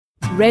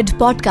Red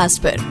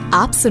podcast पर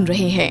आप सुन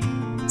रहे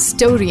हैं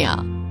स्टोरियां।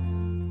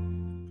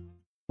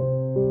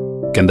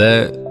 कहंदा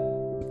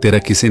तेरा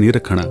किसे नहीं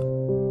रखना,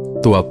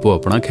 तू आपो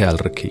अपना ख्याल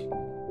रखी।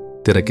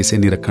 तेरा किसे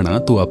नहीं रखना,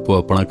 तू आपो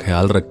अपना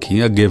ख्याल रखी।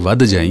 अगे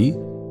वध जाई,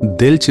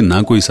 दिल च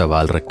ना कोई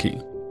सवाल रखी।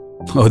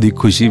 ओदी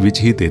खुशी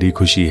विच ही तेरी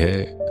खुशी है,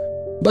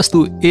 बस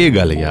तू ये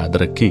गल याद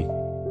रखी।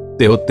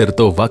 ते ओ तेरे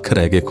तो वख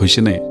रह के खुश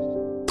ने,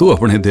 तू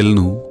अपने दिल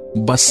नू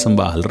बस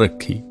संभाल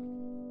रखी।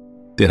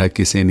 तेरा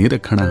किसे नहीं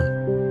रखना,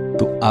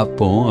 तू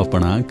आपो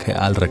अपना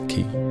ख्याल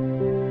रखी।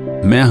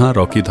 मैं हाँ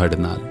रॉकी तुहाडे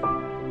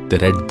नाल ते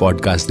रेड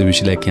पॉडकास्ट दे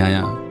विच लैके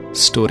आया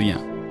स्टोरियां।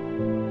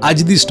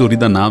 अज दी स्टोरी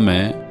दा नाम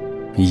है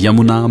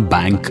यमुना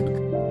बैंक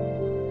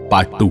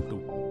पार्ट 2।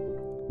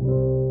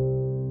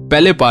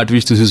 पहले पार्ट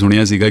विच तुसीं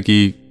सुनिया सीगा कि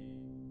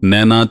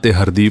नैना ते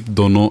हरदीप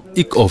दोनों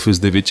एक ऑफिस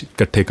दे विच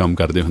इकट्ठे काम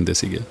करदे हुंदे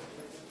सीगे।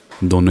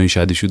 दोनों ही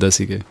शादीशुदा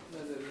सीगे,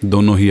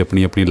 दोनों ही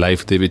अपनी अपनी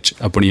लाइफ दे विच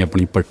अपनी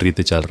अपनी पटरी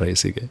ते चल रहे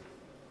सीगे।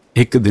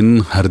 एक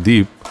दिन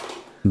हरदीप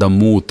दा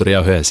मूँह उतरिया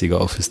होया सीगा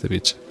ऑफिस दे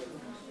विच,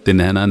 ते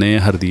नैना ने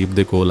हरदीप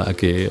दे कोल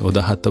आके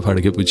ओदा हत्थ फड़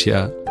के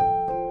पुछया,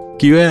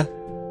 की होया,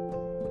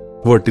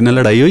 वोटी नाल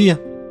लड़ाई होई आ?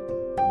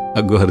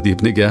 अगों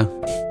हरदीप ने कहा,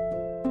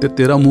 ते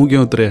तेरा मूँह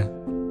क्यों उतरिया,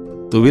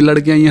 तू भी लड़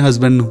के आई है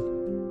हसबैंड नू?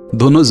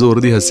 दोनों जोर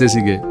दी हੱਸੇ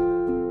सीगे।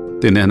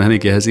 ते नैना ने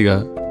कहा सीगा,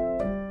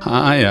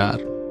 हाँ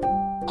यार,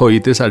 होई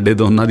ते साडे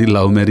दोनों दी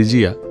लव मैरिज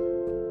ही आ,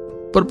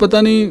 पर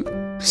पता नहीं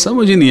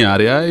समझ ही नहीं आ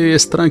रहा ये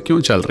इस तरह क्यों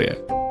चल रहा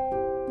है।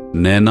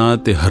 नैना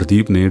ते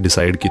हरदीप ने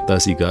डिसाइड किया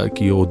सीगा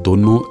कि वो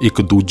दोनों एक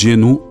दूजे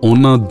नू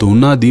उन्हां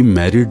दोनां दी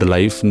मैरिड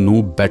लाइफ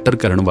नू बैटर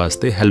करन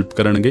वास्ते हैल्प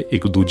करनगे,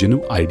 एक दूजे नू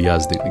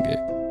आइडियाज़ देणगे।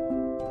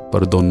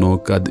 पर दोनों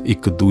कद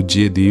एक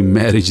दूजे दी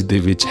मैरिज दे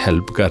विच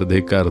हैल्प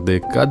करदे करदे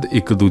कद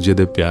एक दूजे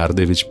दे प्यार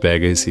दे विच पै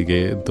गए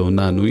सीगे,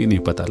 दोनां नू ही नहीं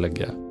पता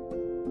लग्या।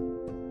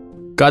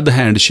 कद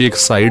हैंडशेक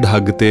साइड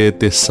हग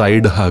ते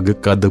साइड हग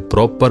कद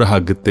प्रॉपर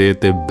हग ते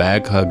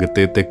बैक हग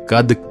ते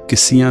कद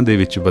किसियां दे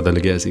विच बदल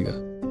गया सीगा।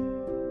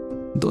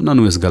 दोनों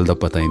नू इस गल दा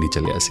पता ही नहीं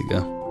चलिया सीगा।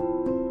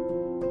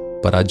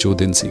 पर अज वो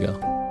दिन सीगा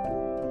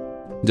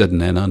जद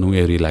नैना नू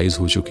ये रियलाइज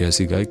हो चुकिया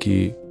सीगा कि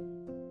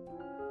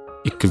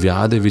एक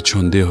विआह दे विच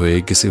हुंदे होए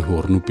किसी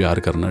होर नू प्यार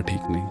करना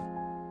ठीक नहीं।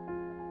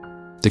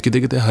 ते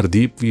किते किते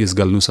हरदीप भी इस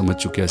गल नू समझ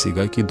चुकिया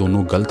सीगा कि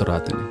दोनों गलत राह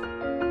ते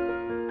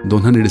ने।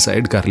 दोनों ने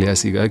डिसाइड कर लिया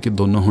सीगा कि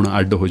दोनों हुण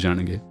अड हो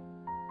जाणगे।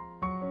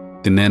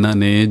 ते नैना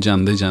ने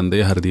जांदे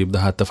जांदे हरदीप दा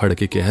हत्थ फड़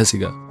के कहा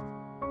सीगा,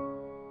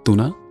 तू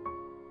ना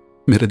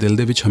मेरे दिल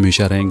दे विच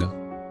हमेशा रहेगा।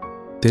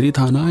 तेरी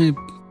थां ना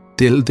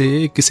दिल दे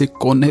किसी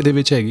कोने दे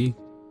विच हैगी।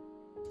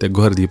 ते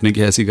अगों हरदीप ने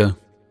कहा सीगा,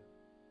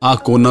 आ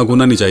कोना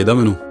कोना नहीं चाहिदा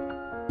मैनू,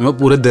 मैं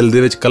पूरे दिल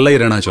दे विच कल्ला ही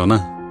रहना चाहना।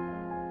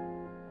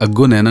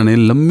 अगों नैना ने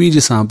लम्मी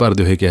जी साह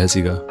भरदे होए कहा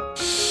सीगा,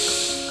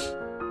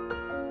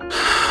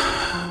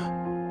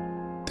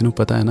 तेनू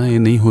पता है ना ये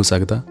नहीं हो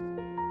सकता,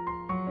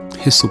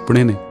 ये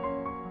सुपने ने,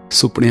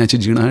 सुपनियां च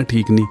जीना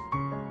ठीक नहीं,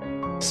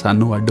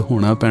 सानू अड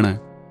होना पैना है।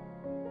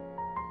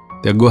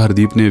 ते अगों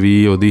हरदीप ने भी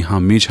ओदी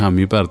हामी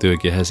छामी भरते हुए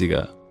कहा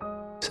सीगा,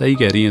 सही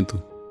कह रही है तू,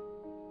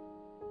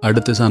 अड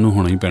ते सानू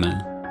होना ही पैना है।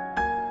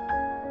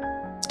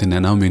 ते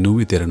नैना मैनू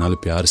भी तेरे नाल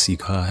प्यार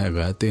सीखा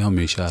हैगा ते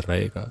हमेशा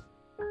रहेगा।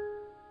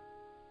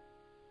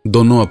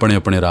 दोनों अपने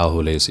अपने राह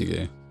हो लए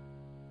सीगे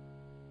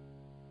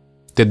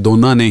ते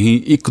दोनों ने ही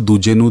एक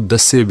दूजे नू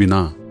दस्से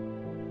बिना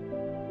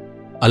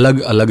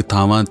अलग अलग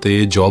थावां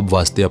ते जॉब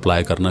वास्ते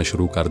अप्लाई करना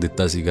शुरू कर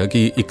दिता सीगा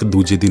कि एक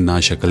दूजे दी ना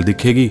शक्ल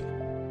दिखेगी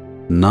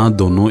ना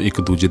दोनों एक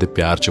दूजे दे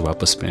प्यार च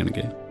वापस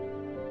पैणगे।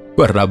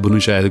 पर रब नू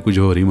शायद कुछ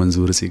होर ही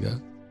मंजूर सीगा।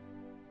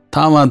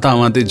 थावां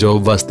थावां ते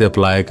जॉब वास्ते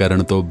अप्लाई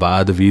करन तो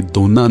बाद भी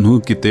दोनों नू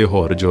किते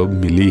होर जॉब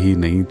मिली ही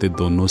नहीं ते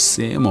दोनों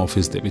सेम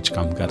ऑफिस दे विच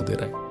काम करते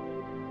रहे।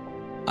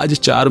 अज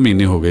 4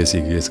 महीने हो गए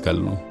सीगे इस गल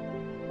नू।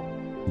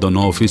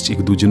 दोनों ऑफिस च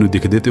एक दूजे नू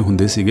दिखदे ते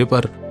हुंदे सीगे,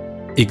 पर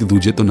एक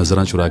दूजे तो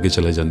नज़रां चुरा के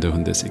चले जांदे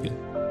हुंदे सीगे।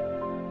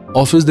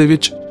 ऑफिस दे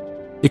विच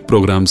एक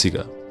प्रोग्राम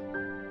सीगा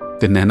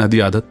ते नैना दी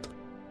आदत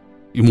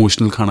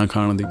इमोशनल खाना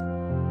खाण दी,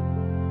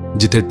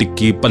 जिथे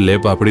टिक्की भल्ले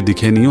पापड़ी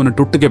दिखे नहीं उन्हें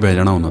टुट के पै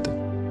जाना उन्हां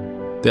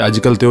ते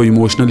अजकल ते वो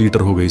इमोशनल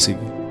ईटर हो गई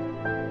सीगी।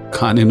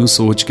 खाने नू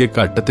सोच के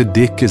घट ते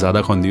देख के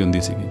ज़्यादा खांदी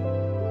हुंदी सीगी।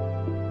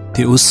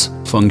 ते उस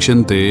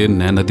फंक्शन ते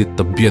नैना दी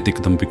तबीयत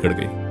एकदम बिगड़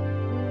गई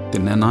ते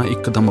नैना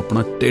एकदम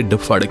अपना ढिड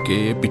फड़ के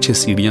पिछे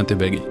सीढ़ियां ते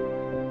बह गई।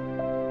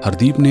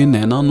 हरदीप ने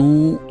नैना नू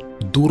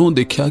दूरों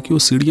देखा कि वो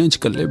सीढ़ियां च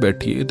कल्ले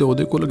बैठी है ते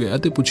ओदे कोल गया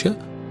ते पुछया,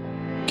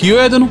 की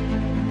होया तेनू?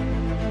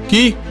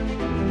 की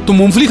तू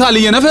मूंगफली खा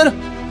ली है ना? फिर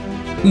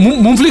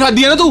मूंगफली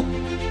खादी है ना तू?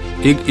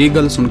 एक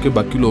गल सुन के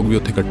बाकी लोग भी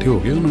उत्थे इकट्ठे हो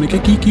गए। उन्होंने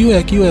कहा की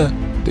होया?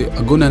 ते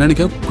अगों नैना ने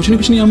कहा कुछ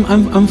नहीं,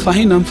 I'm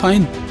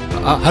fine।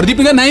 हरदीप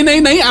ने कहा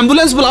नहीं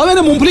एम्बुलेंस बुलाओ,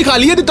 मैंने मूंगफली खा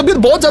ली है, तबीयत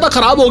बहुत ज्यादा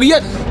खराब हो गई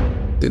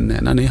है। ते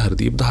नैना ने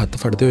हरदीप दा हत्थ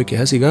फड़ते हुए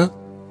कहा सीगा,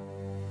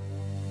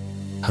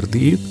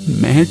 हरदीप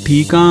मैं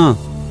ठीक हाँ,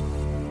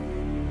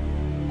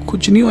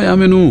 कुछ नहीं होया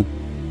मैनू,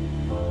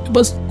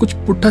 बस कुछ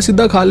पुट्ठा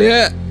सीधा खा लिया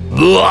है।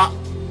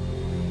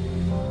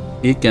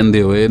 ये कहते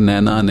हुए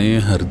नैना ने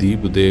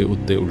हरदीप दे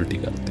उत्ते उल्टी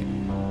कर दी।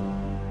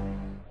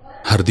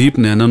 हरदीप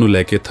नैना नू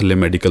लैके थल्ले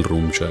मैडिकल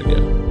रूम च आ गया।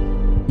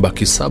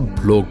 ਬਾਕੀ ਸਭ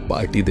ਲੋਕ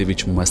ਪਾਰਟੀ ਦੇ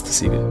ਵਿੱਚ ਮਸਤ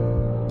ਸੀਗੇ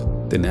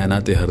ਤੇ ਨੈਣਾ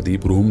ਤੇ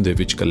ਹਰਦੀਪ ਰੂਮ ਦੇ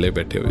ਵਿੱਚ ਇਕੱਲੇ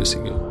ਬੈਠੇ ਹੋਏ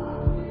ਸੀਗੇ।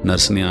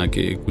 ਨਰਸ ਨੇ ਆ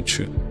ਕੇ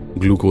ਕੁਝ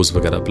ਗਲੂਕੋਜ਼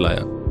ਵਗੈਰਾ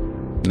ਪਿਲਾਇਆ।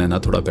 ਨੈਣਾ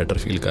ਥੋੜਾ ਬੈਟਰ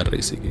ਫੀਲ ਕਰ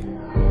ਰਹੀ ਸੀਗੀ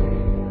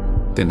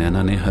ਤੇ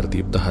ਨੈਣਾ ਨੇ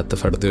ਹਰਦੀਪ ਦਾ ਹੱਥ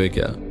ਫੜਦੇ ਹੋਏ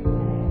ਕਿਹਾ,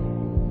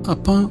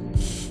 ਆਪਾਂ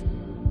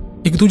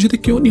ਇੱਕ ਦੂਜੇ ਤੇ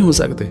ਕਿਉਂ ਨਹੀਂ ਹੋ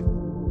ਸਕਦੇ?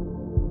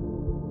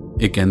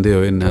 ਇਹ ਕਹਿੰਦੇ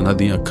ਹੋਏ ਨੈਣਾ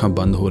ਦੀਆਂ ਅੱਖਾਂ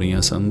ਬੰਦ ਹੋ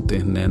ਰਹੀਆਂ ਸਨ ਤੇ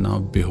ਨੈਣਾ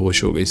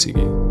ਬੇਹੋਸ਼ ਹੋ ਗਈ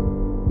ਸੀਗੀ।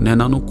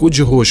 ਨੈਣਾ ਨੂੰ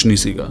ਕੁਝ ਹੋਸ਼ ਨਹੀਂ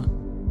ਸੀਗਾ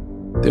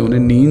ਤੇ ਉਹਨੇ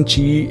ਨੀਂਦ 'ਚ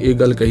ਹੀ ਇਹ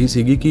ਗੱਲ ਕਹੀ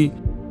ਸੀਗੀ ਕਿ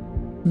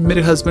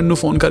ਮੇਰੇ ਹਸਬੈਂਡ ਨੂੰ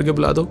ਫੋਨ ਕਰਕੇ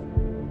ਬੁਲਾ ਦਿਓ,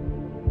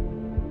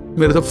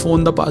 ਮੇਰੇ ਤਾਂ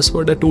ਫੋਨ ਦਾ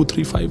ਪਾਸਵਰਡ ਹੈ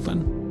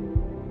 2351।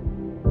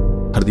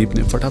 ਹਰਦੀਪ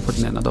ਨੇ ਫਟਾਫਟ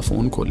ਨੈਣਾ ਦਾ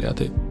ਫੋਨ ਖੋਲਿਆ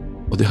ਤੇ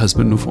ਉਹਦੇ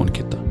ਹਸਬੈਂਡ ਨੂੰ ਫੋਨ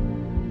ਕੀਤਾ।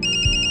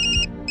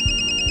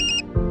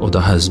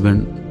 ਉਹਦਾ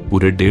ਹਸਬੈਂਡ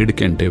ਪੂਰੇ 1.5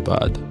 ਘੰਟੇ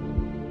ਬਾਅਦ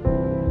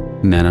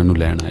ਨੈਣਾ ਨੂੰ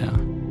ਲੈਣ ਆਇਆ।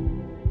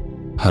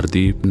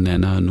 ਹਰਦੀਪ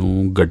ਨੈਣਾ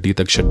ਨੂੰ ਗੱਡੀ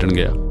ਤੱਕ ਛੱਡਣ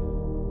ਗਿਆ,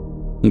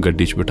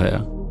 ਗੱਡੀ 'ਚ ਬਿਠਾਇਆ,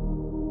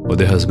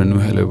 ਉਹਦੇ ਹਸਬੈਂਡ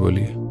ਨੂੰ ਹੈਲੋ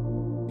ਬੋਲੀ,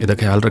 ਇਹਦਾ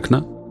ਖਿਆਲ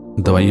ਰੱਖਣਾ,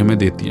 ਦਵਾਈਆਂ ਮੈਂ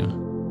ਦੇਤੀਆਂ,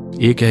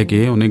 ਇਹ ਕਹਿ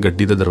ਕੇ ਉਹਨੇ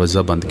ਗੱਡੀ ਦਾ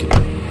ਦਰਵਾਜ਼ਾ ਬੰਦ ਕੀਤਾ।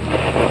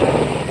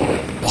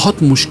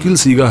 ਬਹੁਤ ਮੁਸ਼ਕਿਲ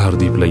ਸੀਗਾ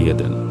ਹਰਦੀਪ ਲਈ ਇਹ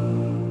ਦਿਨ।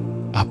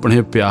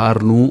 ਆਪਣੇ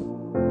ਪਿਆਰ ਨੂੰ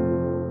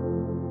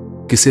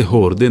ਕਿਸੇ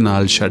ਹੋਰ ਦੇ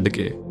ਨਾਲ ਛੱਡ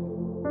ਕੇ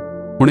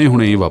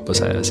ਹੁਣੇ ਹੀ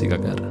ਵਾਪਸ ਆਇਆ ਸੀਗਾ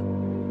ਘਰ,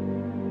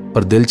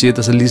 ਪਰ ਦਿਲ 'ਚ ਇਹ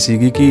ਤਸੱਲੀ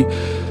ਸੀਗੀ ਕਿ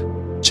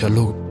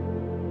ਚਲੋ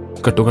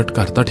ਘੱਟੋ ਘੱਟ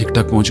ਘਰ ਤਾਂ ਠੀਕ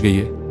ਠਾਕ ਪਹੁੰਚ ਗਈ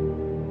ਹੈ।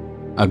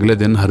 ਅਗਲੇ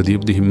ਦਿਨ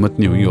ਹਰਦੀਪ ਦੀ ਹਿੰਮਤ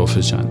ਨਹੀਂ ਹੋਈ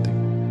ਆਫਿਸ ਜਾਣ ਦੀ।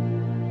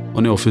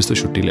 ਉਹਨੇ ਆਫਿਸ ਤੋਂ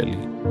ਛੁੱਟੀ ਲੈ ਲਈ।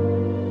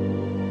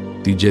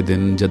 ਤੀਜੇ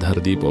ਦਿਨ ਜਦ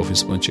ਹਰਦੀਪ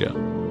ਆਫਿਸ ਪਹੁੰਚਿਆ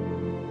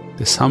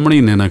ਤੇ ਸਾਹਮਣੇ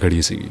ਹੀ ਨੈਣਾ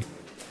ਖੜੀ ਸੀਗੀ।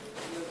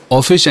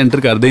 ਆਫਿਸ ਐਂਟਰ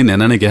ਕਰਦੇ ਹੀ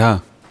ਨੈਣਾ ਨੇ ਕਿਹਾ,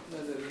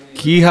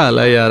 ਕੀ ਹਾਲ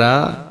ਹੈ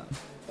ਯਾਰਾ,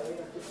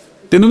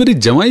 ਤੈਨੂੰ ਮੇਰੀ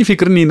ਜਮਾਂ ਹੀ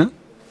ਫਿਕਰ ਨਹੀਂ ਨਾ?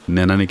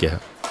 ਨੈਣਾ ਨੇ ਕਿਹਾ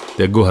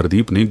ਤੇ ਅੱਗੋਂ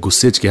ਹਰਦੀਪ ਨੇ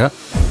ਗੁੱਸੇ 'ਚ ਕਿਹਾ,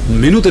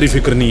 ਮੈਨੂੰ ਤੇਰੀ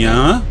ਫਿਕਰ ਨਹੀਂ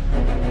ਆ,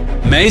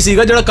 ਮੈਂ ਹੀ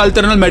ਸੀਗਾ ਜਿਹੜਾ ਕੱਲ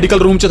ਤੇਰੇ ਨਾਲ ਮੈਡੀਕਲ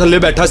ਰੂਮ 'ਚ ਥੱਲੇ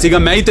ਬੈਠਾ ਸੀਗਾ,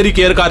 ਮੈਂ ਹੀ ਤੇਰੀ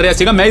ਕੇਅਰ ਕਰ ਰਿਹਾ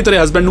ਸੀਗਾ, ਮੈਂ ਹੀ ਤੇਰੇ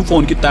ਹਸਬੈਂਡ ਨੂੰ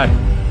ਫੋਨ ਕੀਤਾ ਹੈ,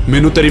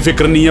 ਮੈਨੂੰ ਤੇਰੀ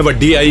ਫਿਕਰ ਨਹੀਂ ਹੈ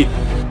ਵੱਡੀ ਆਈ।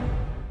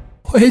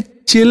 ਓਏ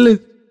ਚਿੱਲ,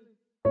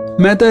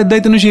 ਮੈਂ ਤਾਂ ਏਦਾਂ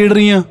ਹੀ ਤੈਨੂੰ ਛੇੜ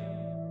ਰਹੀ ਹਾਂ,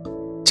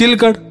 ਚਿੱਲ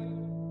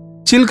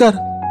ਕਰ,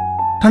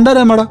 ਠੰਡਾ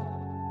ਰਹਿ ਮਾੜਾ,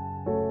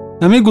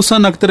 ਐਵੇਂ ਗੁੱਸਾ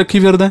ਨੱਕ ਤੇ ਰੱਖੀ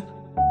ਫਿਰਦਾ।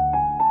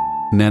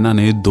 ਨੈਣਾ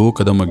ਨੇ 2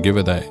 ਕਦਮ ਅੱਗੇ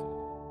ਵਧਾਏ,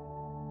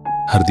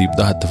 ਹਰਦੀਪ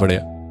ਦਾ ਹੱਥ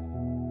ਫੜਿਆ।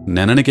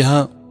 ਨੈਣਾ ਨੇ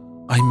ਕਿਹਾ,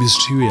 ਆਈ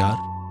ਮਿਸਡ ਯੂ ਯਾਰ,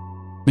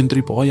 ਮੈਨੂੰ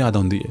ਤੇਰੀ ਬਹੁਤ ਯਾਦ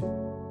ਆਉਂਦੀ ਹੈ,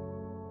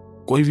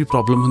 ਕੋਈ ਵੀ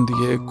ਪ੍ਰੋਬਲਮ ਹੁੰਦੀ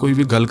ਹੈ, ਕੋਈ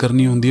ਵੀ ਗੱਲ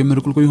ਕਰਨੀ ਹੁੰਦੀ ਹੈ,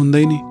 ਮੇਰੇ ਕੋਲ ਕੋਈ ਹੁੰਦਾ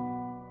ਹੀ ਨਹੀਂ।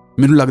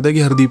 ਮੈਨੂੰ ਲੱਗਦਾ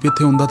ਕਿ ਹਰਦੀਪ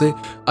ਇੱਥੇ ਹੁੰਦਾ ਤੇ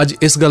ਅੱਜ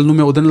ਇਸ ਗੱਲ ਨੂੰ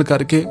ਮੈਂ ਉਹਦੇ ਨਾਲ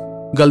ਕਰਕੇ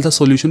ਗੱਲ ਦਾ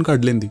ਸੋਲੂਸ਼ਨ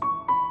ਕੱਢ ਲੈਂਦੀ।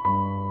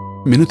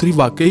 ਮੈਨੂੰ ਤੇਰੀ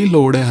ਵਾਕਈ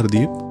ਲੋੜ ਹੈ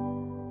ਹਰਦੀਪ।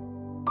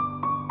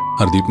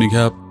 ਹਰਦੀਪ ਨੇ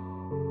ਕਿਹਾ,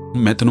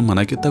 ਮੈਂ ਤੈਨੂੰ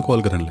ਮਨਾ ਕੀਤਾ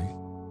ਕਾਲ ਕਰਨ ਲਈ,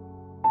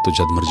 ਤੂੰ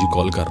ਜਦ ਮਰਜੀ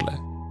ਕਾਲ ਕਰ ਲੈ,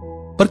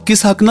 ਪਰ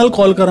ਕਿਸ ਹੱਕ ਨਾਲ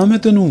ਕਾਲ ਕਰਾਂ ਮੈਂ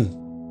ਤੈਨੂੰ?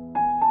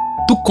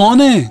 ਤੂੰ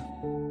ਕੌਣ ਹੈ?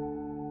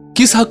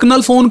 ਕਿਸ ਹੱਕ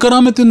ਨਾਲ ਫੋਨ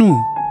ਕਰਾਂ ਮੈਂ ਤੈਨੂੰ?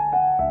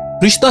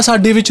 ਰਿਸ਼ਤਾ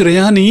ਸਾਡੇ ਵਿੱਚ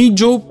ਰਿਹਾ ਨਹੀਂ,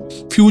 ਜੋ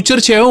ਫਿਊਚਰ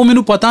 'ਚ ਹੈ ਉਹ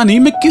ਮੈਨੂੰ ਪਤਾ ਨਹੀਂ,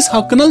 ਮੈਂ ਕਿਸ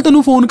ਹੱਕ ਨਾਲ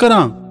ਤੈਨੂੰ ਫੋਨ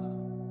ਕਰਾਂ?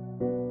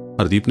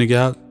 ਹਰਦੀਪ ਨੇ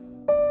ਕਿਹਾ,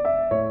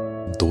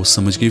 ਦੋਸਤ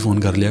ਸਮਝ ਕੇ ਫੋਨ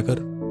ਕਰ ਲਿਆ ਕਰ।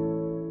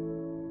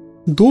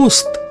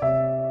 ਦੋਸਤ?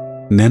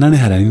 ਨੈਣਾ ਨੇ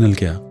ਹੈਰਾਨੀ ਨਾਲ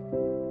ਕਿਹਾ,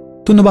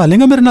 ਤੂੰ ਨਿਭਾ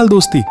ਲੇਗਾ ਮੇਰੇ ਨਾਲ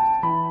ਦੋਸਤੀ?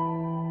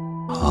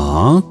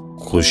 ਹਾਂ,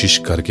 ਕੋਸ਼ਿਸ਼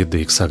ਕਰਕੇ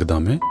ਦੇਖ ਸਕਦਾ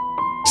ਮੈਂ।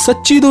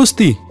 ਸੱਚੀ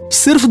ਦੋਸਤੀ,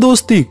 ਸਿਰਫ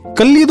ਦੋਸਤੀ,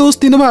 ਕੱਲੀ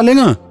ਦੋਸਤੀ ਨਿਭਾ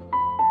ਲੇਗਾ?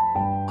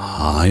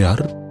 ਹਾਂ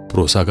ਯਾਰ,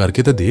 ਭਰੋਸਾ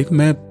ਕਰਕੇ ਤਾਂ ਦੇਖ,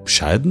 ਮੈਂ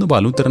ਸ਼ਾਇਦ ਨਿਭਾ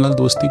ਲੂੰ ਤੇਰੇ ਨਾਲ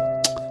ਦੋਸਤੀ।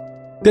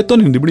 ਤੇ ਤੋਂ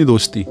ਨਹੀਂ ਨਿਭਣੀ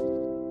ਦੋਸਤੀ,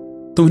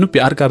 ਤੂੰ ਮੈਨੂੰ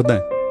ਪਿਆਰ ਕਰਦਾ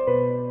ਹੈ।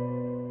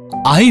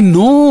 ਆਈ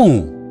ਨੋ,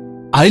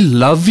 ਆਈ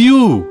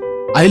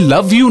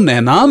ਲਵ ਯੂ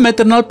ਨੈਣਾ, ਮੈਂ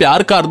ਤੇਰੇ ਨਾਲ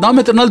ਪਿਆਰ ਕਰਦਾ,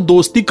 ਮੈਂ ਤੇਰੇ ਨਾਲ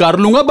ਦੋਸਤੀ ਕਰ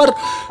ਲੂੰਗਾ, ਪਰ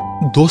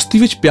ਦੋਸਤੀ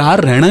ਵਿੱਚ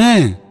ਪਿਆਰ ਰਹਿਣਾ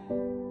ਹੈ,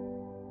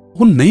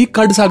 ਉਹ ਨਹੀਂ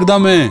ਕੱਢ ਸਕਦਾ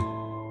ਮੈਂ।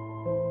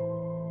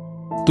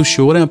 ਤੂੰ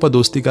ਸ਼ੋਰ ਹੈ ਆਪਾਂ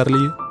ਦੋਸਤੀ ਕਰ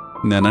ਲਈਏ?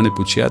 ਨੈਣਾ ਨੇ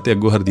ਪੁੱਛਿਆ ਤੇ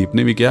ਅੱਗੋਂ ਹਰਦੀਪ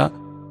ਨੇ ਵੀ ਕਿਹਾ,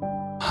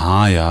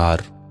 ਹਾਂ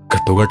ਯਾਰ,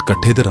 ਘੱਟੋ ਘੱਟ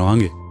ਇਕੱਠੇ ਤੇ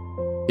ਰਵਾਂਗੇ,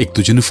 ਇੱਕ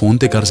ਦੂਜੇ ਨੂੰ ਫੋਨ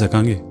ਤੇ ਕਰ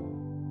ਸਕਾਂਗੇ,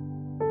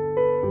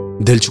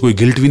 ਦਿਲ 'ਚ ਕੋਈ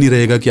ਗਿਲਟ ਵੀ ਨਹੀਂ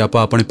ਰਹੇਗਾ ਕਿ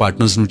ਆਪਾਂ ਆਪਣੇ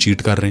ਪਾਰਟਨਰਸ ਨੂੰ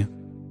ਚੀਟ ਕਰ ਰਹੇ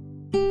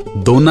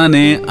ਹਾਂ। ਦੋਨਾਂ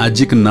ਨੇ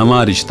ਅੱਜ ਇੱਕ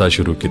ਨਵਾਂ ਰਿਸ਼ਤਾ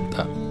ਸ਼ੁਰੂ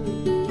ਕੀਤਾ,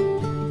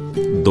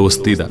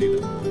 ਦੋਸਤੀ ਦਾ।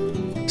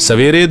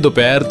 ਸਵੇਰੇ,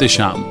 ਦੁਪਹਿਰ ਤੇ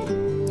ਸ਼ਾਮ,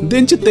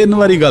 ਦਿਨ 'ਚ 3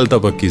 ਵਾਰੀ ਗੱਲ ਤਾਂ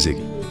ਪੱਕੀ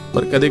ਸੀਗੀ,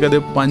 ਪਰ ਕਦੇ-ਕਦੇ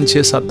 5,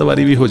 6, 7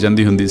 ਵਾਰੀ ਵੀ ਹੋ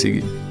ਜਾਂਦੀ ਹੁੰਦੀ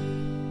ਸੀਗੀ।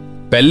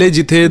 ਪਹਿਲੇ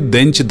ਜਿੱਥੇ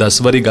ਦਿਨ 'ਚ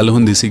 10 ਵਾਰੀ ਗੱਲ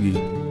ਹੁੰਦੀ ਸੀਗੀ,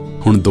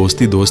 ਹੁਣ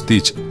ਦੋਸਤੀ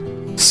 'ਚ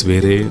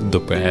ਸਵੇਰੇ,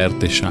 ਦੁਪਹਿਰ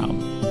ਤੇ ਸ਼ਾਮ,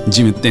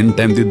 ਜਿਵੇਂ 3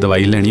 ਟਾਈਮ ਦੀ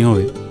ਦਵਾਈ ਲੈਣੀ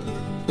ਹੋਵੇ,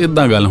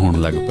 ਇਦਾਂ ਗੱਲ ਹੋਣ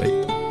ਲੱਗ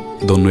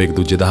ਪਈ। ਦੋਨੋਂ ਇੱਕ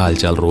ਦੂਜੇ ਦਾ ਹਾਲ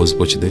ਚਾਲ ਰੋਜ਼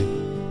ਪੁੱਛਦੇ,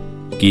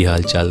 ਕੀ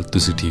ਹਾਲ ਚਾਲ,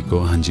 ਤੁਸੀਂ ਠੀਕ ਹੋ?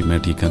 ਹਾਂਜੀ ਮੈਂ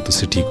ਠੀਕ ਹਾਂ।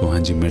 ਤੁਸੀਂ ਠੀਕ ਹੋ?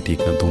 ਹਾਂਜੀ ਮੈਂ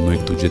ਠੀਕ ਹਾਂ। ਦੋਨੋਂ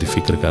ਇੱਕ ਦੂਜੇ ਦੀ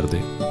ਫਿਕਰ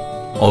ਕਰਦੇ।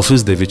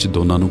 ਆਫਿਸ ਦੇ ਵਿੱਚ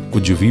ਦੋਨਾਂ ਨੂੰ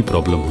ਕੁਝ ਵੀ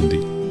ਪ੍ਰੋਬਲਮ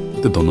ਹੁੰਦੀ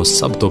ਤੇ ਦੋਨੋਂ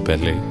ਸਭ ਤੋਂ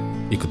ਪਹਿਲੇ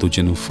ਇੱਕ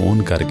ਦੂਜੇ ਨੂੰ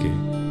ਫੋਨ ਕਰਕੇ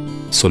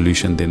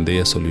ਸੋਲੂਸ਼ਨ ਦਿੰਦੇ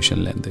ਜਾਂ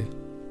ਸੋਲੂਸ਼ਨ ਲੈਂਦੇ।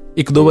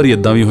 1-2 ਵਾਰੀ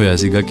ਇਦਾਂ ਵੀ ਹੋਇਆ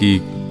ਸੀਗਾ ਕਿ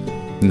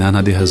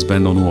ਨੈਣਾ ਦੇ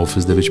ਹਸਬੈਂਡ ਉਹਨੂੰ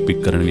ਆਫਿਸ ਦੇ ਵਿੱਚ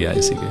ਪਿਕ ਕਰਨ ਵੀ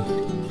ਆਏ ਸੀਗੇ।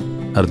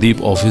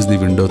 ਹਰਦੀਪ ਆਫਿਸ ਦੀ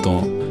ਵਿੰਡੋ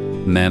ਤੋਂ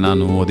ਨੈਣਾ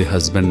ਨੂੰ ਉਹਦੇ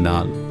ਹਸਬੈਂਡ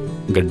ਨਾਲ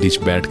ਗੱਡੀ 'ਚ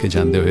ਬੈਠ ਕੇ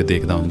ਜਾਂਦੇ ਹੋਏ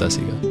ਦੇਖਦਾ ਹੁੰਦਾ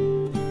ਸੀਗਾ।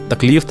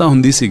 ਤਕਲੀਫ ਤਾਂ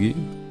ਹੁੰਦੀ ਸੀਗੀ,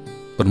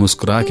 ਪਰ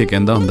ਮੁਸਕਰਾ ਕੇ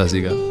ਕਹਿੰਦਾ ਹੁੰਦਾ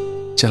ਸੀਗਾ,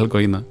 ਚੱਲ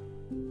ਕੋਈ ਨਾ,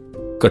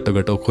 ਘੱਟੋ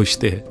ਘੱਟ ਉਹ ਖੁਸ਼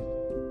ਤੇ ਹੈ,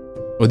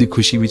 ਉਹਦੀ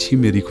ਖੁਸ਼ੀ ਵਿੱਚ ਹੀ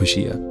ਮੇਰੀ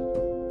ਖੁਸ਼ੀ ਆ।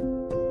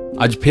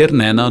 ਅੱਜ ਫਿਰ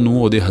ਨੈਣਾ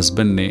ਨੂੰ ਉਹਦੇ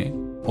ਹਸਬੈਂਡ ਨੇ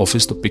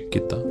ਆਫਿਸ ਤੋਂ ਪਿਕ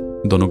ਕੀਤਾ।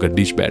 ਦੋਨੋਂ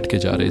ਗੱਡੀ 'ਚ ਬੈਠ ਕੇ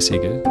ਜਾ ਰਹੇ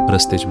ਸੀਗੇ।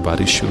 ਰਸਤੇ 'ਚ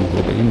ਬਾਰਿਸ਼ ਸ਼ੁਰੂ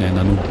ਹੋ ਗਈ।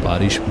 ਨੈਣਾ ਨੂੰ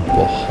ਬਾਰਿਸ਼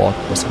ਬਹੁਤ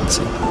ਪਸੰਦ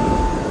ਸੀ।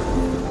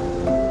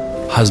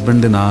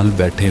 ਹਸਬੈਂਡ ਦੇ ਨਾਲ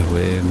ਬੈਠੇ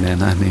ਹੋਏ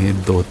ਨੈਨਾ ਨੇ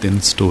 2-3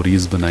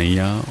 ਸਟੋਰੀਜ਼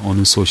ਬਣਾਈਆਂ,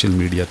 ਉਹਨੂੰ ਸੋਸ਼ਲ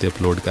ਮੀਡੀਆ ਤੇ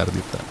ਅਪਲੋਡ ਕਰ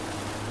ਦਿੱਤਾ।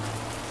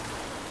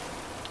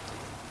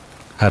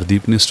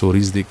 ਹਰਦੀਪ ਨੇ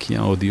ਸਟੋਰੀਜ਼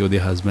ਦੇਖੀਆਂ ਉਹਦੇ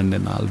ਹਸਬੈਂਡ ਦੇ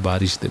ਨਾਲ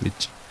ਬਾਰਿਸ਼ ਦੇ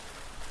ਵਿੱਚ।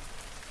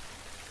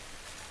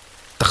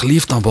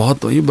 ਤਕਲੀਫ ਤਾਂ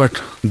ਬਹੁਤ ਹੋਈ, ਬਟ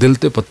ਦਿਲ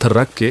ਤੇ ਪੱਥਰ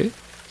ਰੱਖ ਕੇ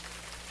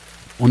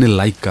ਉਹਨੇ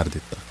ਲਾਈਕ ਕਰ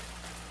ਦਿੱਤਾ।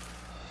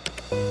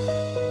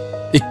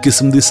 ਇੱਕ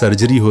ਕਿਸਮ ਦੀ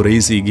ਸਰਜਰੀ ਹੋ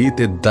ਰਹੀ ਸੀਗੀ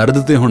ਤੇ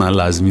ਦਰਦ ਤੇ ਹੋਣਾ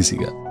ਲਾਜ਼ਮੀ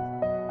ਸੀਗਾ।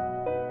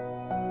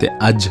 ਤੇ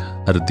ਅੱਜ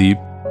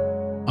ਹਰਦੀਪ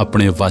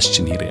ਆਪਣੇ ਵਸ਼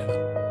 'ਚ ਨਹੀਂ ਰਿਹਾ।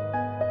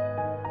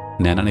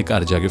 ਨੈਨਾ ਨੇ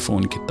ਘਰ ਜਾ ਕੇ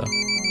ਫੋਨ ਕੀਤਾ,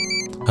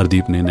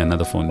 ਹਰਦੀਪ ਨੇ ਨੈਨਾ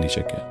ਦਾ ਫੋਨ ਨਹੀਂ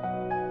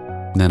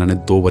ਚੱਕਿਆ। ਨੈਨਾ ਨੇ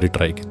 2 ਵਾਰੀ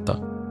ਟਰਾਈ ਕੀਤਾ,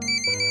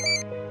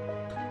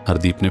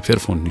 ਹਰਦੀਪ ਨੇ ਫਿਰ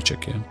ਫੋਨ ਨਹੀਂ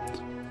ਚੱਕਿਆ।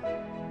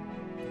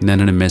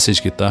 ਨੈਨਾ ਨੇ ਮੈਸੇਜ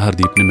ਕੀਤਾ,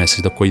 ਹਰਦੀਪ ਨੇ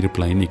ਮੈਸੇਜ ਦਾ ਕੋਈ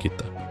ਰਿਪਲਾਈ ਨਹੀਂ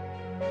ਕੀਤਾ,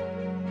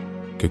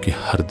 ਕਿਉਂਕਿ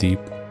ਹਰਦੀਪ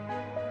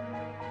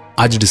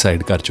ਅੱਜ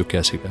ਡਿਸਾਈਡ ਕਰ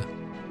ਚੁੱਕਿਆ ਸੀਗਾ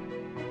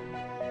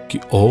ਕਿ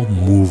ਉਹ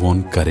ਮੂਵ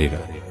ਔਨ ਕਰੇਗਾ।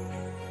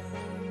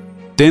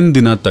 3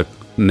 ਦਿਨਾਂ ਤੱਕ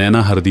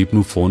ਨੈਨਾ ਹਰਦੀਪ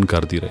ਨੂੰ ਫੋਨ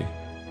ਕਰਦੀ ਰਹੀ,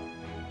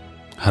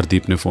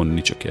 ਹਰਦੀਪ ਨੇ ਫੋਨ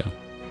ਨਹੀਂ ਚੁੱਕਿਆ।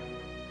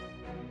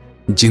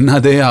 ਜਿਨ੍ਹਾਂ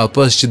ਦੇ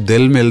ਆਪਸ 'ਚ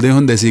ਦਿਲ ਮਿਲਦੇ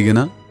ਹੁੰਦੇ ਸੀਗੇ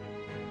ਨਾ,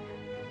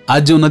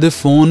 ਅੱਜ ਉਹਨਾਂ ਦੇ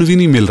ਫੋਨ ਵੀ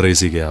ਨਹੀਂ ਮਿਲ ਰਹੇ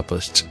ਸੀਗੇ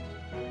ਆਪਸ 'ਚ।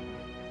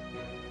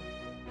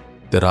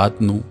 ਤੇ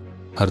ਰਾਤ ਨੂੰ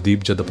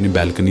ਹਰਦੀਪ ਜਦ ਆਪਣੀ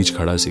ਬੈਲਕਨੀ 'ਚ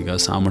ਖੜਾ ਸੀਗਾ,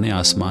 ਸਾਹਮਣੇ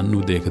ਆਸਮਾਨ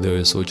ਨੂੰ ਦੇਖਦੇ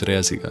ਹੋਏ ਸੋਚ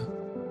ਰਿਹਾ ਸੀਗਾ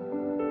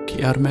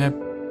ਕਿ ਯਾਰ ਮੈਂ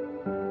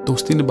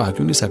ਦੋਸਤੀ ਨਿਭਾ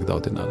ਕਿਉਂ ਨਹੀਂ ਸਕਦਾ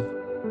ਉਹਦੇ ਨਾਲ।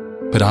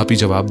 ਫਿਰ ਆਪ ਹੀ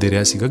ਜਵਾਬ ਦੇ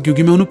ਰਿਹਾ ਸੀਗਾ,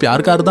 ਕਿਉਂਕਿ ਮੈਂ ਉਹਨੂੰ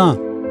ਪਿਆਰ ਕਰਦਾ,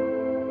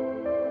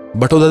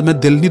 ਬਟ ਉਹਦਾ ਮੈਂ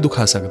ਦਿਲ ਨਹੀਂ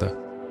ਦੁਖਾ ਸਕਦਾ।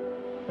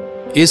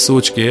 ਇਹ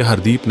ਸੋਚ ਕੇ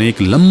ਹਰਦੀਪ ਨੇ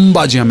ਇੱਕ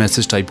ਲੰਬਾ ਜਿਹਾ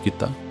ਮੈਸੇਜ ਟਾਈਪ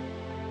ਕੀਤਾ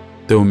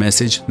ਤੇ ਉਹ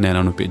ਮੈਸੇਜ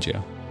ਨੈਨਾ ਨੂੰ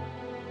ਭੇਜਿਆ।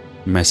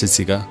 ਮੈਸੇਜ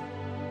ਸੀਗਾ,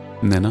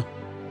 ਨੈਨਾ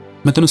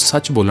ਮੈਂ ਤੈਨੂੰ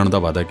ਸੱਚ ਬੋਲਣ ਦਾ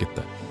ਵਾਅਦਾ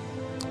ਕੀਤਾ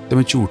ਤੇ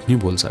ਮੈਂ ਝੂਠ ਨਹੀਂ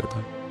ਬੋਲ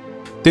ਸਕਦਾ।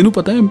 ਤੈਨੂੰ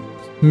ਪਤਾ ਹੈ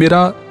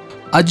ਮੇਰਾ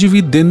ਅੱਜ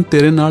ਵੀ ਦਿਨ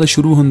ਤੇਰੇ ਨਾਲ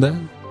ਸ਼ੁਰੂ ਹੁੰਦਾ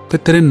ਤੇ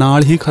ਤੇਰੇ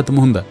ਨਾਲ ਹੀ ਖਤਮ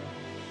ਹੁੰਦਾ।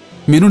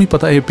 ਮੈਨੂੰ ਨਹੀਂ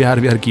ਪਤਾ ਇਹ ਪਿਆਰ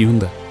ਵਿਆਰ ਕੀ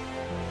ਹੁੰਦਾ।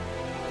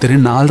 ਤੇਰੇ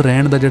ਨਾਲ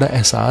ਰਹਿਣ ਦਾ ਜਿਹੜਾ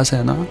ਅਹਿਸਾਸ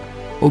ਹੈ ਨਾ,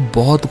 ਉਹ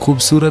ਬਹੁਤ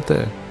ਖੂਬਸੂਰਤ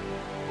ਹੈ।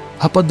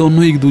 ਆਪਾਂ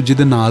ਦੋਨੋਂ ਇੱਕ ਦੂਜੇ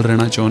ਦੇ ਨਾਲ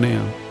ਰਹਿਣਾ ਚਾਹੁੰਦੇ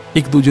ਹਾਂ,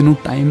 ਇੱਕ ਦੂਜੇ ਨੂੰ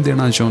ਟਾਈਮ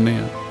ਦੇਣਾ ਚਾਹੁੰਦੇ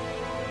ਹਾਂ,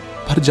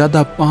 ਪਰ ਜਦ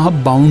ਆਪਾਂ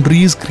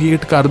ਬਾਉਂਡਰੀਜ਼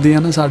ਕ੍ਰੀਏਟ ਕਰਦੇ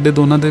ਹਾਂ ਨਾ ਸਾਡੇ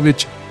ਦੋਨਾਂ ਦੇ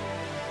ਵਿੱਚ,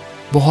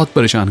 ਬਹੁਤ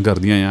ਪਰੇਸ਼ਾਨ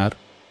ਕਰਦੀਆਂ ਯਾਰ।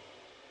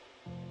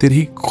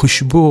 ਤੇਰੀ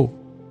ਖੁਸ਼ਬੂ,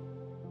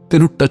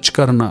 ਤੈਨੂੰ ਟੱਚ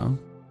ਕਰਨਾ,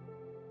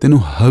 ਤੈਨੂੰ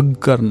ਹੱਗ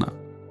ਕਰਨਾ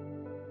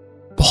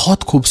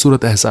ਬਹੁਤ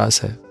ਖੂਬਸੂਰਤ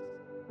ਅਹਿਸਾਸ ਹੈ,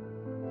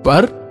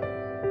 ਪਰ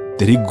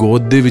ਤੇਰੀ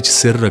ਗੋਦ ਦੇ ਵਿੱਚ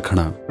ਸਿਰ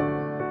ਰੱਖਣਾ,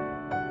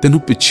 ਤੈਨੂੰ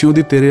ਪਿੱਛੋਂ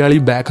ਦੀ ਤੇਰੇ ਵਾਲੀ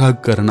ਬੈਕ ਹੱਗ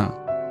ਕਰਨਾ,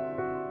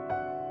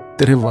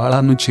 ਤੇਰੇ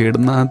ਵਾਲਾਂ ਨੂੰ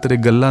ਛੇੜਨਾ, ਤੇਰੇ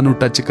ਗੱਲਾਂ ਨੂੰ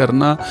ਟੱਚ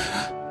ਕਰਨਾ,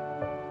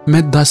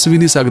 ਮੈਂ ਦੱਸ ਵੀ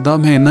ਨਹੀਂ ਸਕਦਾ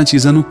ਮੈਂ ਇਹਨਾਂ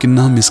ਚੀਜ਼ਾਂ ਨੂੰ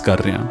ਕਿੰਨਾ ਮਿਸ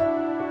ਕਰ ਰਿਹਾ।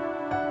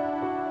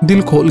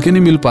 ਦਿਲ ਖੋਲ ਕੇ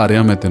ਨਹੀਂ ਮਿਲ ਪਾ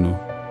ਰਿਹਾ ਮੈਂ ਤੈਨੂੰ,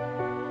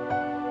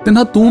 ਤੇ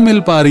ਨਾ ਤੂੰ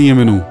ਮਿਲ ਪਾ ਰਹੀ ਹੈ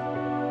ਮੈਨੂੰ।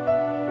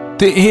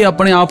 ਤੇ ਇਹ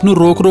ਆਪਣੇ ਆਪ ਨੂੰ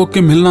ਰੋਕ ਰੋਕ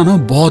ਕੇ ਮਿਲਣਾ ਨਾ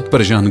ਬਹੁਤ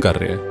ਪਰੇਸ਼ਾਨ ਕਰ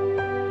ਰਿਹਾ ਹੈ।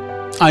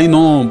 ਆਈ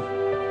ਨੋ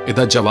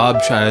ਇਹਦਾ ਜਵਾਬ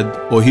ਸ਼ਾਇਦ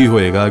ਉਹੀ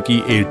ਹੋਏਗਾ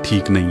ਕਿ ਇਹ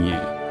ਠੀਕ ਨਹੀਂ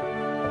ਹੈ।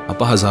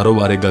 ਆਪਾਂ ਹਜ਼ਾਰੋਂ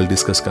ਵਾਰ ਇਹ ਗੱਲ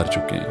ਡਿਸਕਸ ਕਰ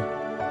ਚੁੱਕੇ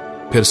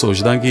ਹਾਂ। ਫਿਰ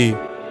ਸੋਚਦਾ ਕਿ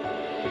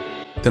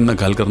ਤੇਰੇ ਨਾਲ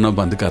ਗੱਲ ਕਰਨਾ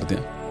ਬੰਦ ਕਰ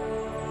ਦਿਆਂ,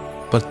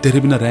 ਪਰ ਤੇਰੇ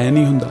ਬਿਨਾਂ ਰਹਿ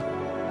ਨਹੀਂ ਹੁੰਦਾ।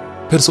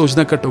 ਫਿਰ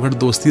ਸੋਚਦਾ ਘੱਟੋ ਘੱਟ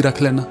ਦੋਸਤੀ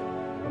ਰੱਖ ਲੈਣਾ।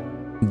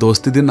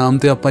 ਦੋਸਤੀ ਦੇ ਨਾਮ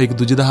ਤੇ ਆਪਾਂ ਇੱਕ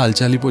ਦੂਜੇ ਦਾ ਹਾਲ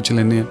ਚਾਲ ਹੀ ਪੁੱਛ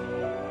ਲੈਂਦੇ ਹਾਂ,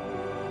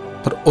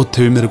 ਪਰ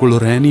ਉੱਥੇ ਵੀ ਮੇਰੇ ਕੋਲੋਂ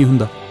ਰਹਿ ਨਹੀਂ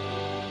ਹੁੰਦਾ।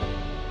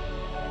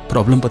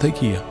 ਪ੍ਰੋਬਲਮ ਪਤਾ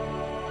ਕੀ ਆ,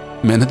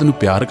 ਮੈਂ ਨਾ ਤੈਨੂੰ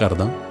ਪਿਆਰ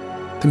ਕਰਦਾ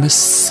ਤੇ ਮੈਂ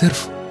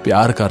ਸਿਰਫ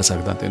ਪਿਆਰ ਕਰ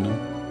ਸਕਦਾ ਤੈਨੂੰ।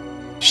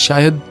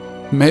 ਸ਼ਾਇਦ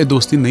ਮੈਂ ਇਹ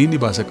ਦੋਸਤੀ ਨਹੀਂ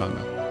ਨਿਭਾ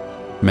ਸਕਾਂਗਾ।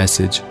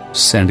 ਮੈਸੇਜ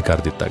ਸੈਂਡ ਕਰ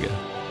ਦਿੱਤਾ ਗਿਆ।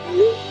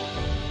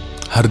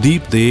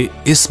 ਹਰਦੀਪ ਦੇ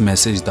ਇਸ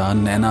ਮੈਸੇਜ ਦਾ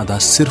ਨੈਨਾ ਦਾ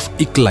ਸਿਰਫ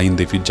ਇੱਕ ਲਾਈਨ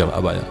ਦੇ ਵਿੱਚ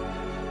ਜਵਾਬ ਆਇਆ,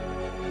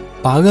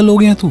 ਪਾਗਲ ਹੋ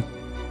ਗਿਆ ਤੂੰ।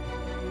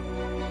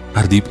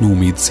 ਹਰਦੀਪ ਨੂੰ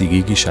ਉਮੀਦ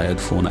ਸੀਗੀ ਕਿ ਸ਼ਾਇਦ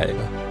ਫੋਨ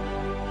ਆਏਗਾ।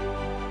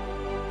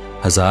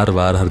 1000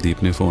 ਵਾਰ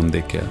ਹਰਦੀਪ ਨੇ ਫੋਨ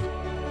ਦੇਖਿਆ,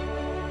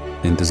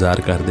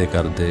 ਇੰਤਜ਼ਾਰ ਕਰਦੇ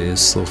ਕਰਦੇ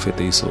ਸੋਫੇ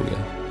ਤੇ ਹੀ ਸੋ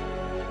ਗਿਆ।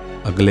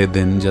 ਅਗਲੇ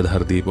ਦਿਨ ਜਦ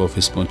ਹਰਦੀਪ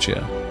ਆਫਿਸ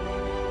ਪਹੁੰਚਿਆ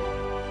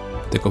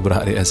ਤੇ ਘਬਰਾ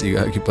ਰਿਹਾ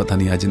ਸੀਗਾ ਕਿ ਪਤਾ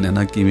ਨਹੀਂ ਅੱਜ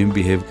ਨੈਨਾ ਕਿਵੇਂ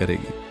ਬਿਹੇਵ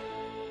ਕਰੇਗੀ।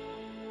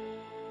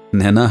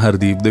 ਨੈਨਾ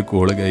ਹਰਦੀਪ ਦੇ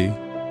ਕੋਲ ਗਈ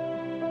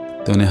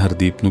ਤੇ ਉਹਨੇ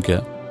ਹਰਦੀਪ ਨੂੰ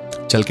ਕਿਹਾ,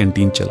 ਚੱਲ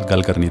ਕੈਂਟੀਨ ਚੱਲ,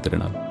 ਗੱਲ ਕਰਨੀ ਤੇਰੇ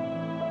ਨਾਲ।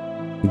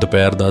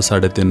 ਦੁਪਹਿਰ ਦਾ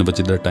 3:30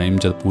 ਵਜੇ ਦਾ ਟਾਈਮ,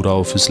 ਜਦ ਪੂਰਾ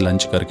ਆਫਿਸ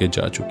ਲੰਚ ਕਰਕੇ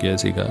ਜਾ ਚੁੱਕਿਆ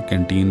ਸੀਗਾ,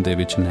 ਕੈਂਟੀਨ ਦੇ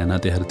ਵਿੱਚ ਨੈਨਾ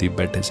ਤੇ ਹਰਦੀਪ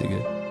ਬੈਠੇ ਸੀਗੇ।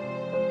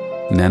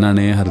 ਨੈਨਾ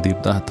ਨੇ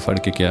ਹਰਦੀਪ ਦਾ ਹੱਥ ਫੜ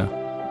ਕੇ ਕਿਹਾ,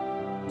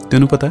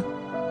 ਤੈਨੂੰ ਪਤਾ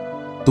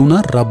ਤੂੰ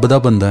ਨਾ ਰੱਬ ਦਾ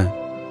ਬੰਦਾ ਹੈ।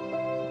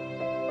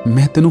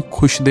 ਮੈਂ ਤੈਨੂੰ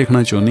ਖੁਸ਼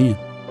ਦੇਖਣਾ ਚਾਹੁੰਦੀ ਹਾਂ,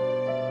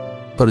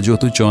 ਪਰ ਜੋ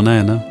ਤੂੰ ਚਾਹੁੰਦਾ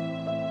ਹੈ ਨਾ,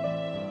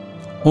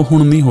 ਉਹ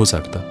ਹੁਣ ਨਹੀਂ ਹੋ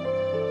ਸਕਦਾ।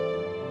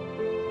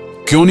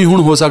 ਕਿਉਂ ਨਹੀਂ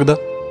ਹੁਣ ਹੋ ਸਕਦਾ?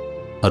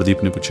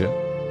 ਹਰਦੀਪ ਨੇ ਪੁੱਛਿਆ।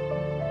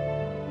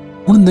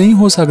 ਹੁਣ ਨਹੀਂ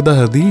ਹੋ ਸਕਦਾ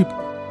ਹਰਦੀਪ।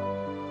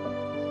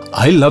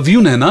 ਆਈ ਲਵ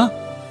ਯੂ ਨੈਨਾ।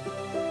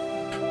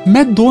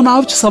 ਮੈਂ 2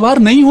 ਨਾਵ 'ਚ ਸਵਾਰ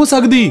ਨਹੀਂ ਹੋ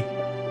ਸਕਦੀ,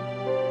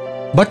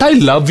 but I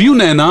love you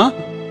Naina.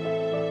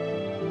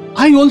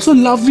 I also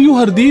love you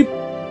Hardeep,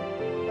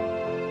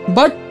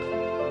 but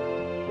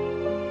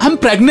I am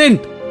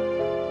pregnant.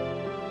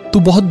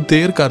 ਤੂੰ ਬਹੁਤ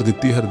ਦੇਰ ਕਰ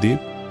ਦਿੱਤੀ ਹਰਦੀਪ।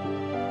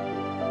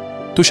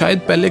 ਤੂੰ ਸ਼ਾਇਦ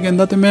ਪਹਿਲੇ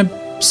ਕਹਿੰਦਾ ਤੇ ਮੈਂ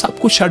ਸਭ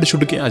ਕੁਝ ਛੱਡ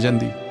ਛੁੱਟ ਕੇ ਆ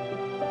ਜਾਂਦੀ,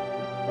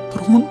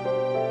 ਪਰ ਹੁਣ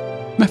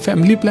ਮੈਂ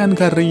ਫੈਮਿਲੀ ਪਲਾਨ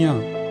ਕਰ ਰਹੀ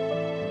ਹਾਂ।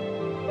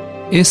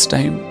 ਇਸ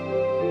ਟਾਈਮ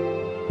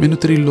ਮੈਨੂੰ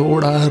ਤੇਰੀ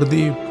ਲੋੜ ਆ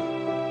ਹਰਦੀਪ।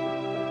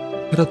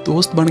 ਮੇਰਾ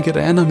ਦੋਸਤ ਬਣ ਕੇ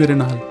ਰਹਿ ਨਾ ਮੇਰੇ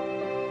ਨਾਲ,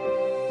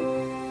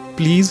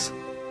 ਪਲੀਜ਼।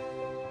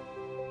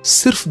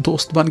 सिर्फ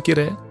दोस्त बन के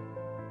रह,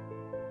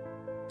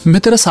 मैं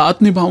तेरा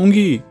साथ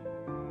निभाऊंगी,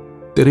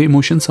 तेरे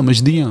इमोशन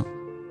समझदी हां,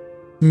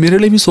 मेरे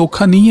लिए भी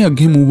सौखा नहीं है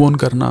अगे मूव ऑन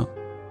करना,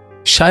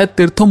 शायद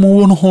तेरे तो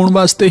मूव ऑन होने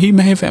वास्ते ही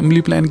मैं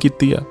फैमिली प्लान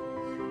की आ।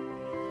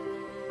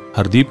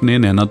 हरदीप ने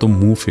नैना तो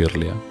मुंह फेर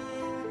लिया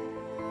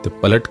ते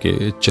पलट के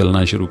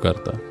चलना शुरू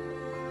करता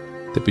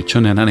ते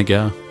पिछों नैना ने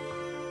कहा,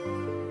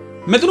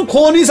 मैं तेनू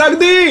खो नहीं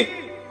सकती,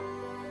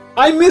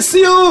 आई मिस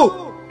यू।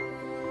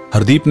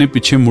 हरदीप ने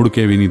पीछे मुड़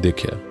के भी नहीं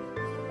देखा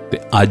ते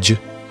अज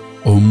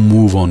वो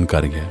मूव ऑन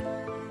कर गया।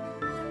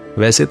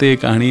 वैसे तो यह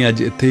कहानी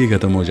अज इत्थे ही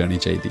खत्म हो जानी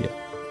चाहिए है,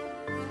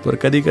 पर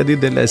कदी कदी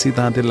दिल ऐसी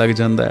थां ते लग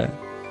जाता है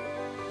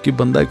कि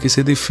बंदा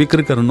किसी की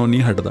फिक्र करनों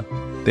नहीं हटदा।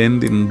 3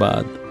 दिन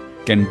बाद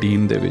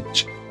कैंटीन दे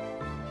विच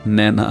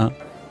नैना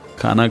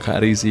खाना खा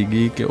रही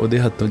सीगी कि उहदे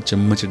हत्थों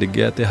चम्मच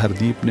डिग्गिया ते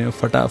हरदीप ने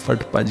फटाफट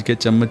भज के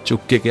चम्मच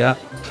चुक के कहा,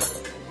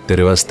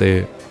 तेरे वास्ते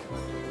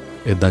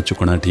इदां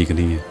चुकना ठीक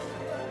नहीं है।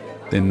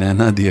 ते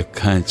नैना दी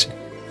अखां च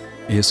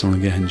ये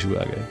सुन के हंझू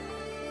आ गए।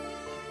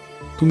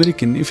 तू मेरी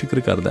किन्नी फिक्र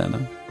करदा है ना।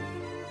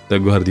 ते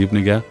अगों हरदीप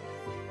ने कहा,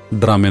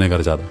 ड्रामे ना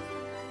कर ज्यादा,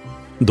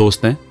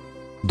 दोस्त है,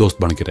 दोस्त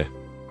बन के रह,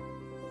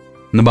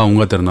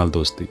 निभाऊंगा तेरे नाल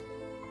दोस्ती,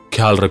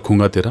 ख्याल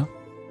रखूंगा तेरा,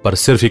 पर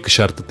सिर्फ एक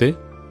शर्त ते,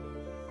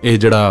 ये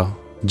जड़ा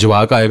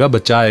जवाक आएगा,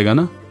 बच्चा आएगा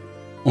ना,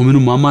 वो मैनू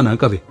मामा ना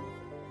कवे।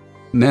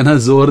 नैना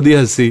जोर दी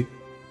हसी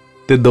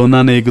ते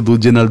दोनों ने एक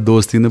दूजे नाल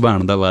दोस्ती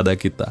निभाण दा वादा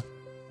किया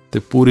ते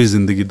पूरी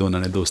जिंदगी दोनों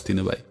ने दोस्ती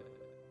निभाई।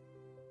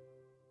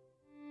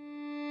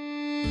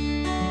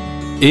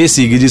 ये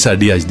सीगी जी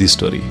साडी अज दी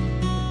स्टोरी।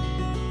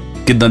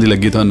 किद्दां दी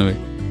लगी तुहानूं?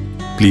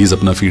 प्लीज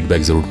अपना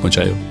फीडबैक जरूर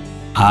पहुंचाओ।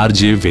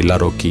 RJ वेला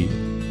Rocky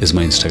is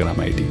my Instagram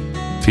ID,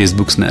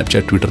 Facebook,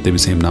 Snapchat, Twitter ते भी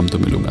सेम नाम तो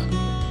मिलूंगा।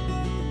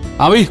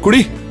 हाँ भाई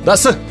कुड़ी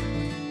दस।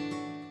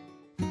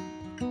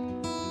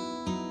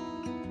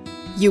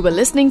 You were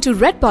listening to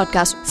Red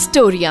Podcast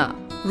Storia,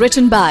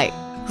 written by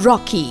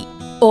Rocky,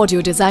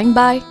 audio designed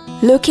by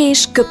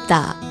Lokesh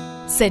Gupta.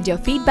 Send your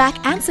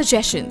feedback and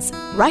suggestions.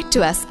 Write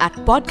to us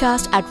at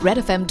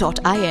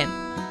podcast@redfm.in.